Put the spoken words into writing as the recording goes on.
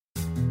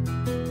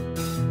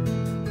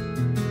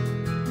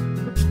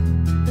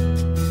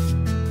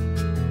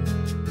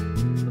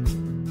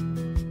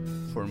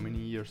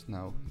years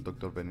now,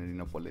 Dr.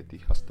 Venerino Poletti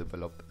has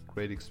developed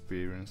great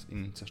experience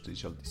in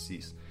interstitial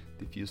disease,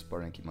 diffuse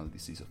parenchymal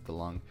disease of the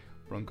lung,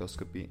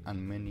 bronchoscopy,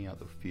 and many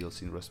other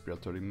fields in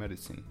respiratory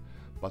medicine,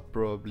 but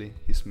probably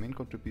his main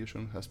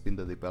contribution has been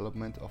the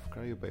development of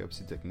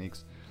cryobiopsy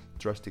techniques,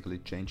 drastically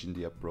changing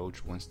the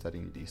approach when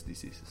studying these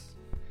diseases.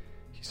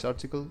 His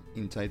article,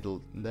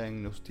 entitled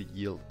Diagnostic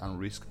Yield and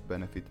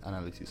Risk-Benefit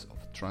Analysis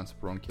of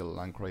Trans-bronchial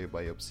Lung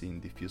Cryobiopsy in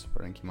Diffuse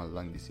Parenchymal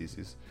Lung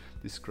Diseases,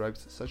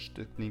 describes such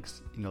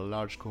techniques in a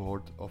large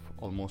cohort of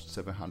almost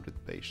 700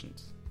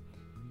 patients.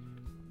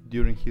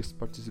 During his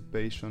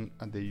participation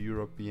at the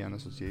European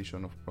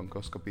Association of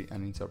Bronchoscopy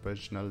and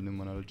Interventional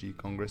Pneumonology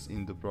Congress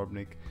in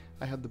Dubrovnik,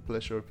 I had the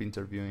pleasure of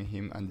interviewing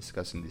him and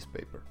discussing this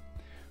paper.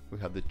 We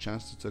had the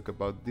chance to talk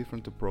about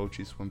different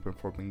approaches when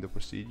performing the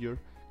procedure,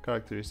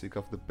 characteristic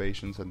of the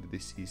patients and the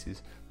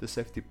diseases, the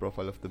safety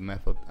profile of the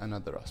method, and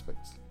other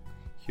aspects.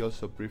 He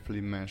also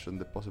briefly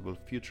mentioned the possible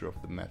future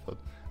of the method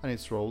and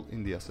its role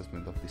in the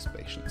assessment of these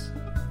patients.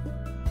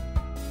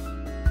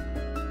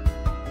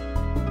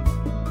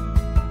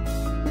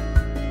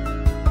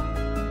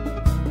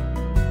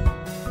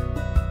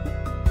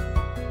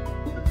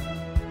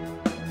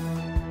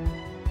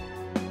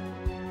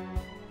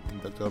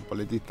 Dr.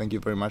 Poletti, thank you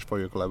very much for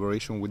your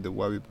collaboration with the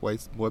WABIP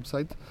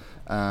website.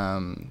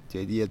 The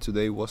idea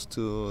today was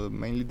to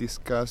mainly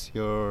discuss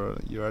your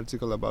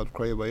article about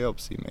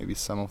cryobiopsy, maybe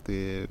some of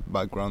the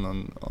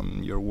background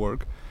on your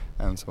work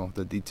and some of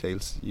the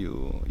details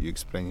you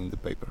explain in the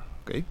paper.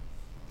 Okay.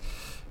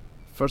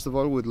 First of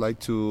all, we'd like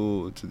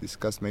to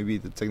discuss maybe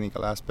the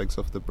technical aspects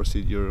of the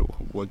procedure,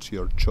 what's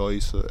your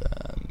choice,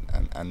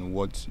 and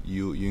what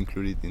you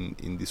included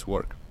in this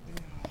work.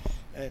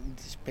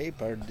 This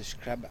paper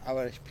describes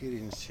our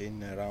experience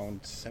in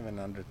around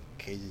 700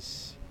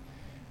 cases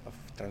of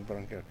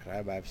trans-bronchial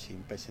cryobiopsy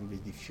in patients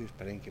with diffuse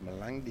parenchymal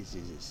lung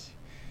diseases.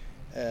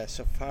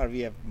 So far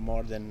we have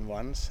more than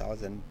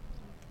 1,000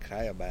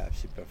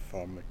 cryobiopsy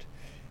performed,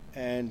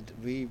 and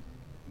we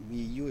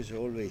use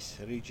always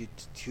rigid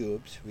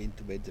tubes. We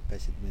intubate the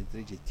patient with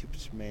rigid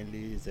tubes,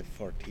 mainly the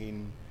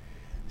 14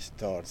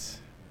 stars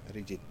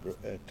rigid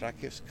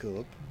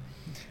tracheoscope,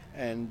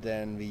 and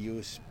then we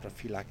use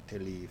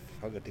prophylactically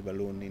Fogarty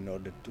balloon in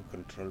order to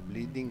control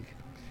bleeding,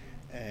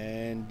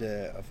 and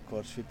of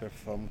course we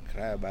perform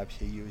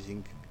cryobiopsy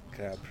using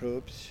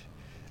cryoprobes,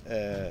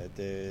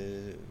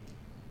 the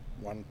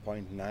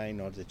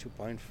 1.9 or the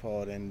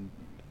 2.4, and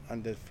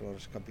under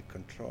fluoroscopic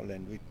control,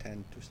 and we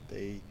tend to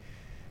stay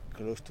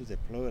close to the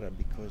pleura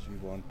because we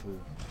want to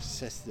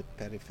assess the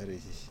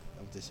peripheries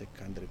of the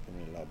secondary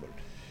pulmonary lobule.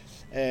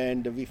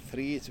 And we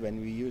freeze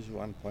when we use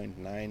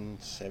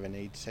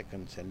 1.978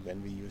 seconds, and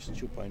when we use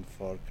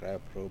 2.4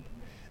 cryoprobe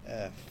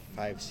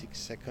 5-6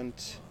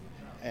 seconds,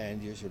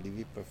 and usually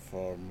we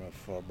perform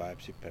 4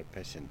 biopsy per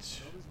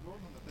patient.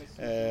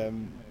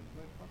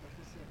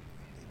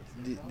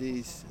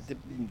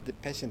 The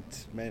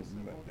patients,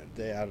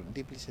 they are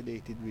deeply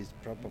sedated with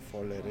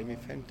propofol or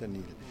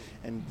remifentanil,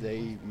 and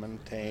they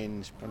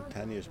maintain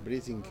spontaneous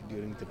breathing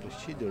during the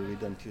procedure. We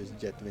don't use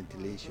jet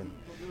ventilation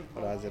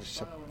or other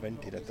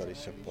ventilatory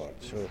support.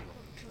 So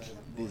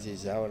this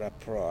is our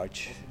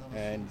approach,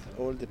 and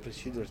all the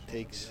procedure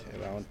takes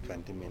around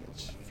 20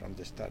 minutes from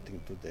the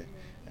starting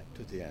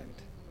to the end.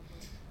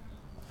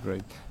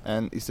 Great.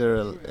 And is there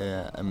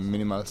a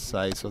minimal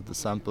size of the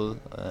sample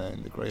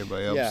in the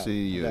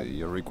cryobiopsy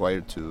you're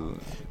required to?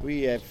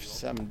 We have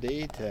some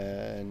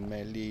data, and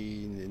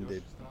mainly in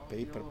the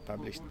paper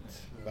published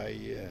by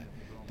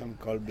Tom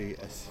Colby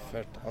as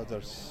first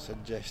authors,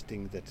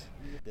 suggesting that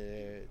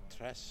the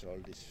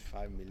threshold is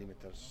 5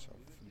 millimeters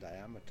of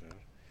diameter,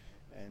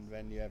 and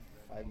when you have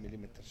 5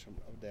 millimeters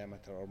of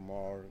diameter or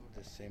more,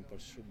 the sample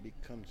should be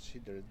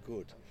considered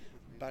good.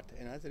 But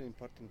another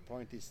important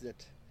point is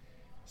that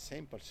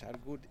samples are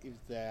good if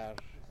they are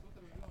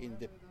in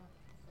the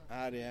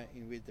area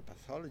in which the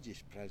pathology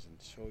is present.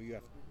 So you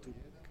have to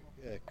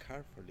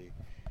carefully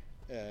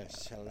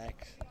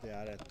select the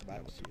area to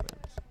biopsy.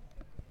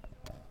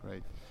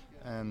 Right.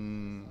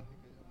 And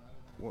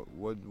what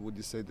would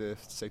you say the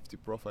safety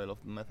profile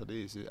of the method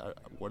is?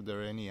 Were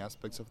there any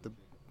aspects of the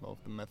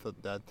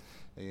method that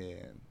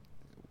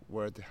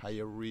were at a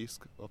higher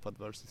risk of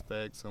adverse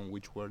effects, and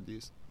which were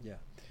these? Yeah,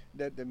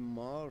 the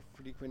more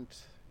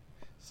frequent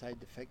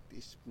side effect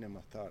is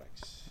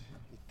pneumothorax.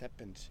 It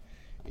happens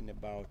in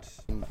about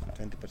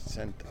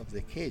 20% of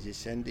the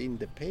cases, and in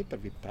the paper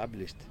we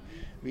published,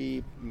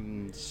 we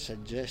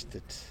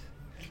suggested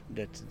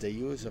that the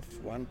use of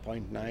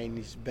 1.9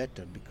 is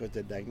better because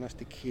the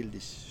diagnostic yield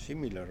is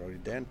similar or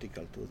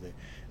identical to the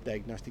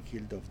diagnostic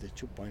yield of the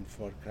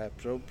 2.4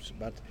 cryoprobes,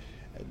 but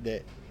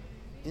the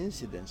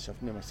incidence of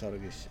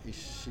pneumothorax is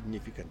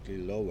significantly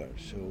lower,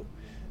 so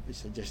we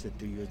suggested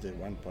to use the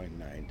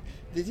 1.9.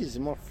 This is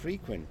more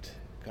frequent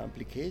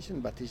complication,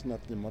 but it's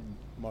not the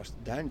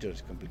most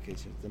dangerous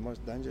complication. The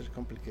most dangerous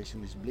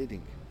complication is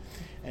bleeding,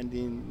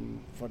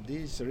 and for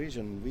this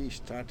reason we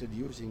started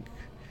using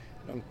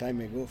long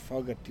time ago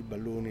Fogarty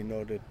balloon in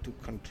order to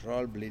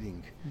control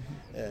bleeding,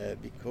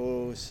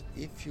 because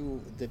if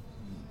the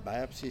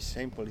biopsy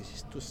sample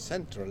is too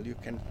central, you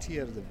can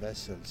tear the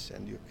vessels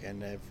and you can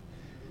have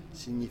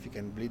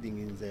significant bleeding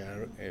in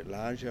the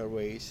large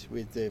airways.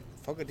 With the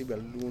Fogarty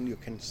balloon, you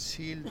can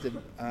seal the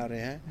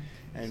area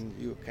and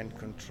you can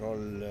control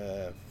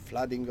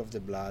flooding of the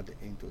blood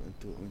into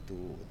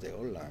the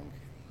whole lung.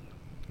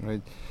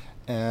 Right.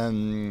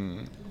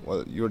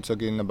 Well, you're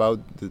talking about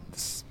the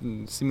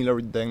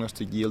similar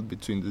diagnostic yield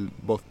between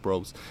both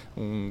probes.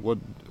 What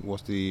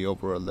was the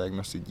overall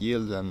diagnostic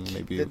yield, and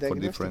maybe the for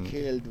different? The diagnostic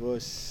yield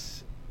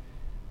was,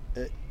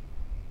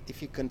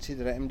 if you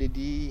consider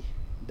MDD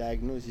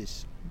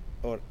diagnosis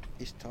or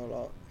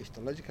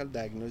histological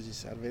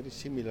diagnosis are very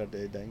similar,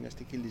 the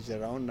diagnostic yield is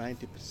around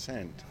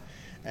 90%.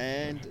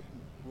 And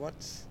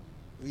what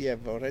we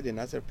have already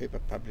another paper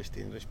published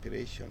in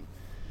Respiration,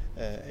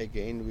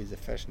 again with the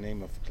first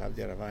name of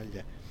Claudia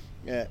Ravaglia,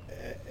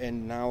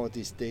 and now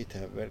these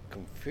data were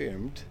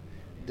confirmed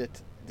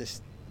that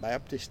this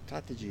biopsy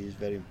strategy is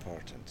very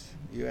important.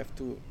 You have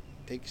to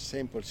take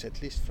samples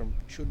at least from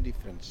 2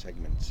 different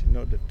segments in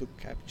order to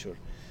capture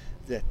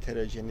the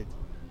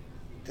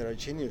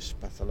heterogeneous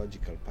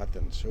pathological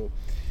pattern. So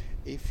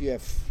if you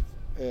have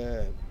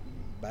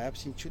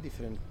biopsy in 2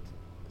 different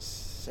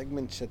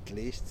segments at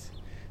least,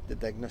 the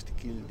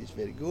diagnostic yield is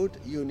very good.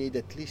 You need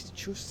at least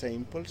 2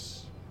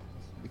 samples,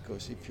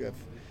 because if you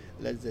have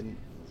less than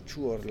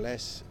 2 or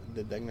less,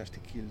 the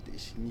diagnostic yield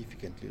is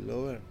significantly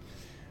lower.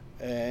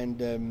 And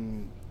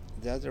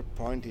the other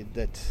point is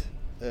that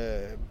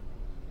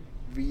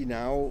we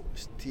now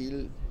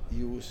still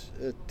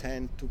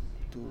tend to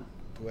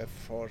have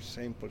 4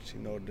 samples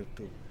in order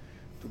to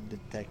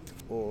detect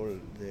all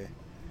the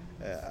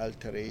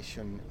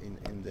alteration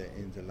in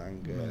the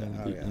lung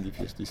area. In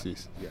diffuse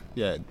disease. Yeah.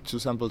 Yeah, 2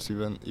 samples,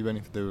 even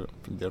if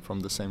they're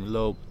from the same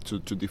lobe, 2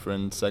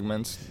 different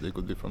segments, they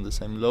could be from the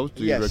same lobe.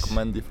 Do you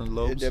recommend different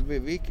lobes?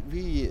 We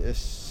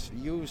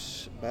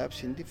use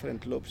biopsy in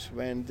different lobes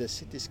when the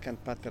CT scan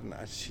pattern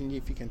are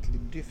significantly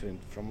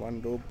different from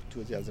one lobe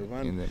to the other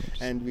one,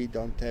 and we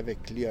don't have a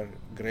clear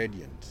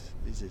gradient.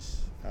 This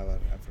is our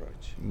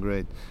approach.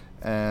 Great.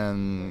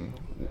 And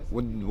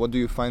what do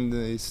you find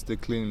is the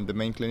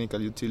main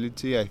clinical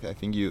utility? I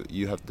think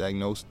you have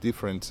diagnosed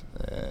different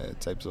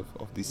types of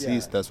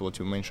disease. Yeah. That's what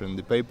you mentioned in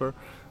the paper.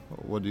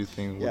 What do you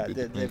think would be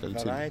the clinical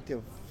utility? The variety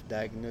of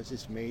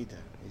diagnosis made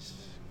is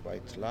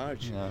quite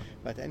large. Yeah.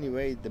 But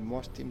anyway, the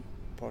most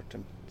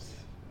important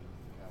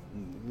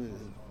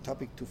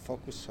topic to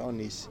focus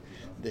on is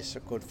the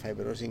so-called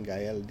fibrosing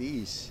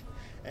ILDs.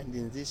 And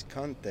in this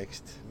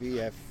context, we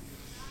have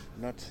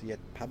not yet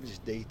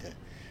published data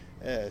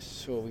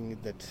showing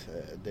that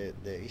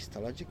the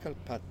histological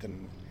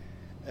pattern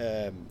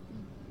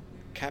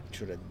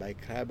captured by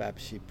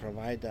cryobiopsy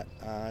provide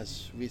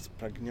us with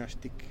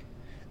prognostic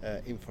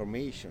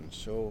information.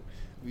 So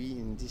we,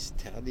 in this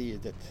study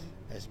that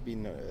has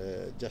been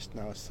just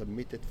now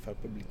submitted for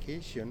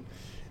publication,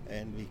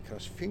 and we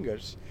cross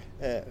fingers,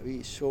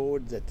 we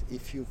showed that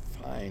if you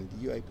find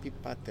UIP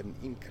pattern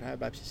in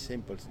cryobiopsy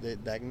samples,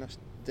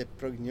 the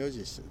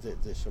prognosis,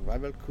 the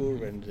survival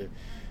curve, and the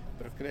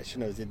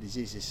progression of the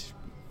disease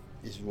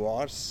is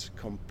worse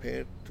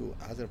compared to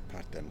other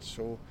patterns.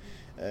 So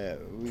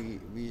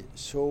we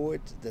saw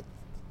it that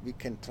we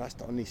can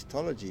trust on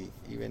histology,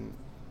 even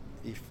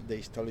if the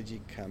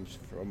histology comes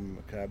from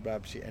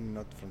cryobiopsy and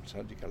not from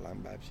surgical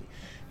lung biopsy.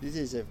 This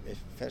is a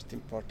first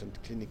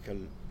important clinical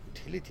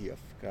utility of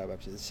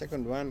cryobiopsy. The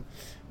second one,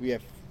 we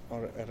have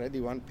already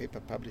one paper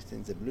published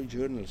in the Blue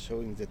Journal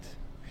showing that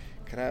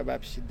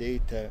cryobiopsy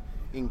data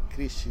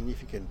increase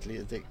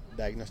significantly the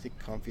diagnostic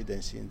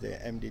confidence in the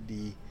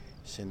MDD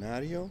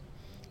scenario.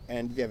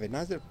 And we have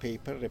another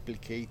paper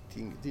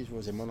replicating, this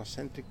was a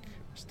monocentric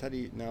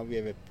study, now we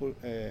have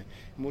a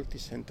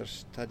multi-center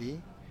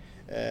study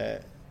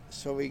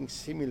showing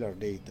similar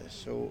data.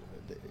 So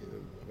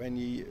when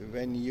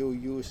you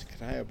use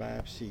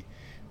cryobiopsy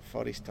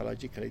for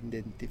histological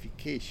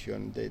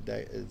identification,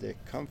 the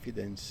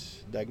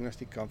confidence,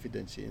 diagnostic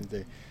confidence in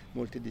the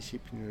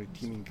multidisciplinary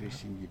team increased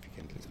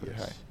significantly. It's very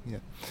high.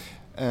 Yeah.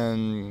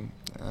 And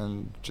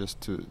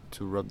just to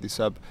wrap this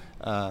up,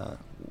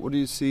 what do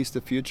you see is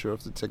the future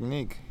of the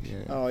technique?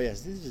 Yeah. Oh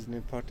yes, this is an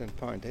important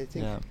point. I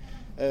think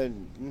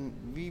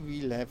we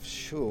will have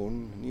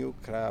shown new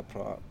cryo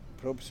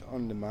probes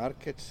on the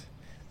market,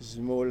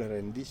 smaller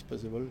and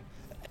disposable.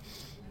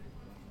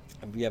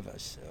 We have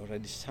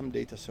already some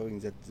data showing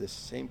that the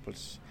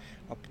samples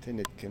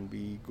obtained can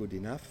be good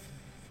enough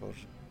for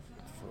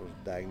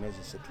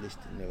diagnosis, at least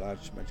in a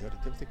large majority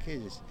of the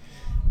cases.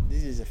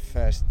 This is a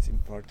first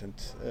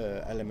important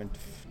element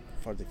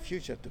for the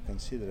future to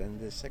consider. And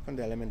the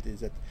second element is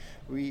that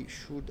we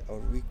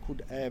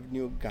could have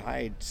new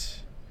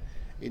guides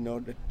in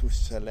order to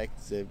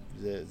select the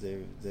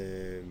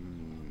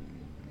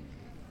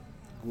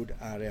good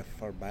area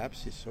for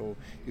biopsy, so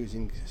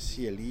using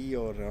CLE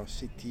or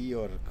CT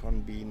or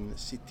Conbeam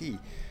CT.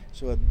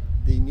 So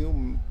the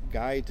new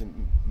guide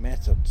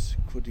methods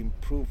could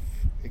improve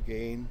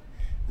again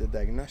the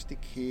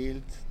diagnostic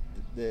yield,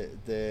 the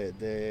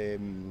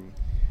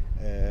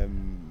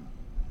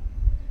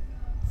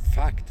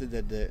fact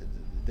that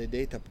the the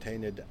data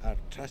obtained are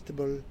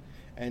trustable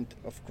and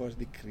of course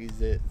decrease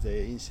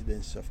the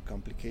incidence of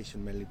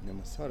complication mainly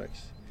pneumothorax.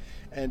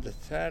 And the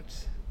third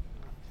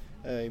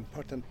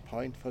important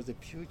point for the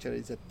future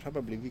is that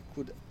probably we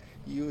could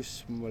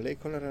use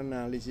molecular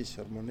analysis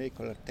or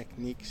molecular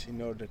techniques in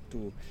order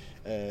to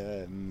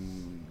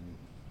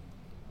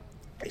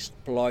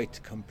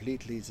exploit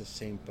completely the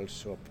samples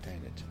so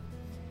obtained.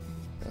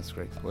 That's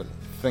great. Well,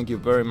 thank you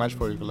very much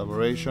for your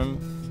collaboration.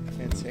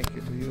 And thank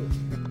you to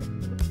you.